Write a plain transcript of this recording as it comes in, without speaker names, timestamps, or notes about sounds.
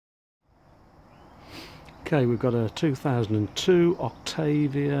Okay, we've got a 2002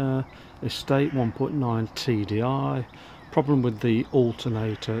 Octavia Estate 1.9 TDI. Problem with the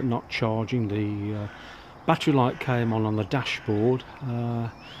alternator not charging. The battery light came on the dashboard a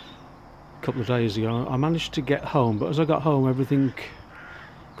couple of days ago. I managed to get home, but as I got home everything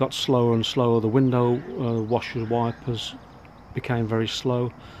got slower and slower. The window washer wipers became very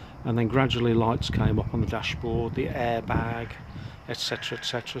slow, and then gradually lights came up on the dashboard, the airbag, etc,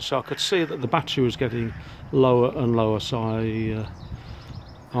 etc. So I could see that the battery was getting lower and lower, so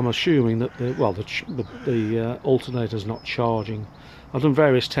I'm assuming that the alternator's not charging. I've done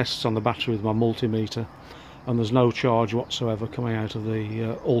various tests on the battery with my multimeter and there's no charge whatsoever coming out of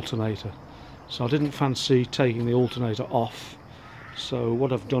the alternator, so I didn't fancy taking the alternator off. So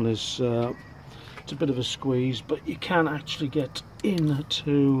what I've done is it's a bit of a squeeze, but you can actually get in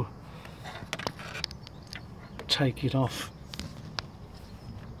to take it off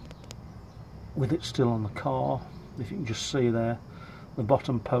with it still on the car. If you can just see there, the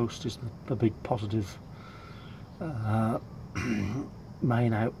bottom post is the big positive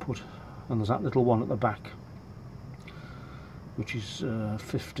main output, and there's that little one at the back which is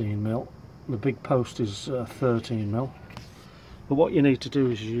 15mm. The big post is 13mm. But what you need to do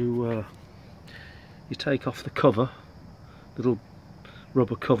is you take off the cover, little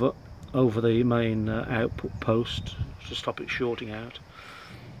rubber cover over the main output post to stop it shorting out,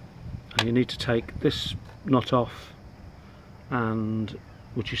 and you need to take this nut off, and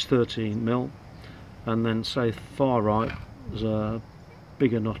which is 13mm, and then say far right there's a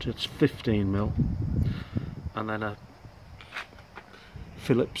bigger nut, it's 15mm, and then a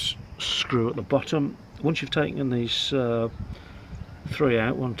Phillips screw at the bottom. Once you've taken these three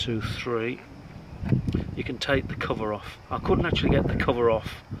out, 1, 2, 3, you can take the cover off. I couldn't actually get the cover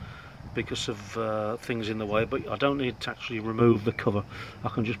off because of things in the way, but I don't need to actually remove the cover. I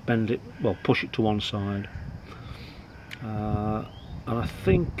can just bend it, well, push it to one side, and I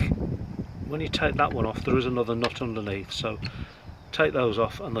think when you take that one off there is another nut underneath, so take those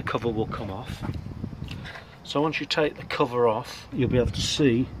off and the cover will come off. So once you take the cover off you'll be able to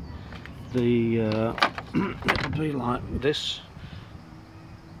see the it'll be like this.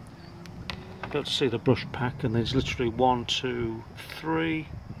 You'll be able to see the brush pack, and there's literally 1, 2, 3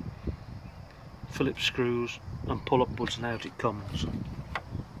 Phillips screws, and pull upwards and out it comes.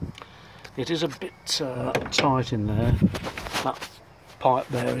 It is a bit tight in there, that pipe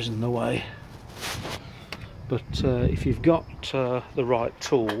there is in the way, but if you've got the right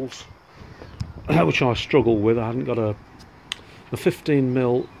tools, which I struggle with, I haven't got the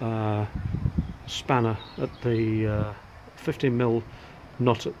 15mm spanner at the 15mm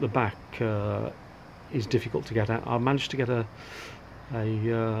nut at the back is difficult to get at. I managed to get a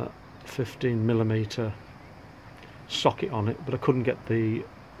 15mm socket on it, but I couldn't get the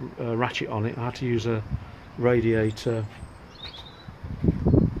ratchet on it. I had to use a radiator.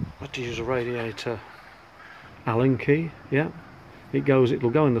 Allen key. Yeah, it'll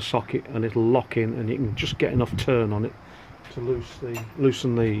go in the socket and it'll lock in, and you can just get enough turn on it to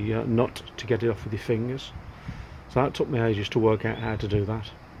loosen the nut to get it off with your fingers. So that took me ages to work out how to do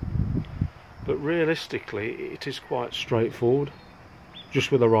that. But realistically, it is quite straightforward,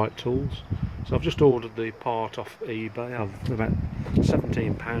 just with the right tools. So I've just ordered the part off eBay. I've about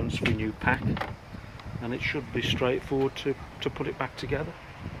 £17 for a new pack, and it should be straightforward to put it back together.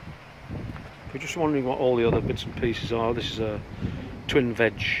 If you're just wondering what all the other bits and pieces are, this is a twin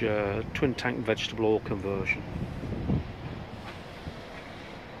tank vegetable oil conversion.